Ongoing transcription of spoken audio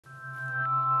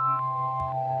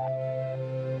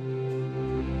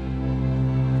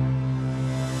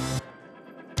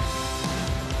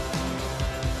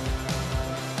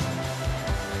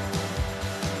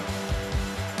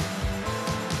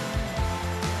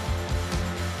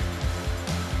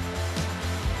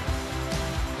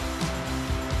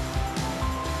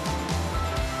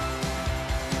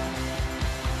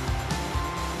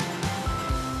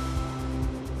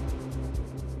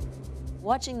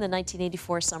Watching the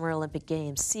 1984 Summer Olympic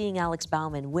Games, seeing Alex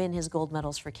Bauman win his gold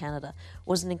medals for Canada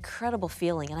was an incredible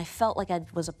feeling, and I felt like I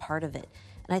was a part of it.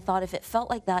 And I thought, if it felt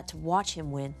like that to watch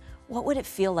him win, what would it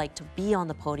feel like to be on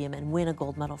the podium and win a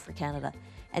gold medal for Canada?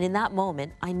 And in that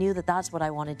moment, I knew that that's what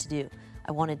I wanted to do.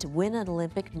 I wanted to win an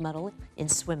Olympic medal in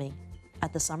swimming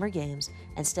at the Summer Games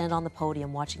and stand on the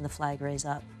podium watching the flag raise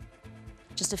up.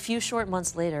 Just a few short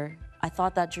months later, I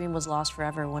thought that dream was lost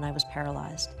forever when I was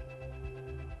paralyzed.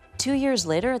 2 years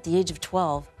later, at the age of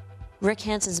 12, Rick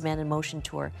Hanson's Man in Motion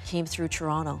tour came through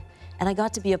Toronto, and I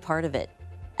got to be a part of it.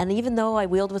 And even though I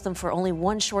wheeled with them for only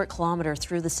 1 short kilometer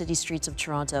through the city streets of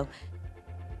Toronto,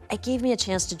 it gave me a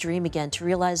chance to dream again, to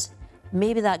realize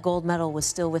maybe that gold medal was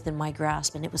still within my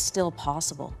grasp and it was still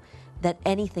possible, that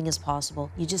anything is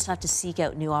possible. You just have to seek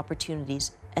out new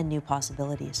opportunities and new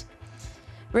possibilities.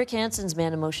 Rick Hanson's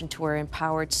Man in Motion tour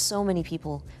empowered so many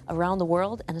people around the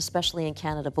world, and especially in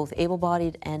Canada, both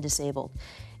able-bodied and disabled.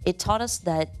 It taught us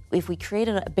that if we create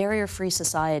a barrier-free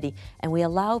society and we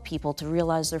allow people to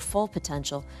realize their full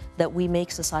potential, that we make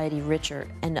society richer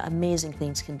and amazing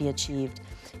things can be achieved.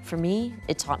 For me,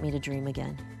 it taught me to dream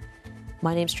again.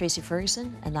 My name's Tracey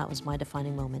Ferguson, and that was my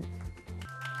defining moment.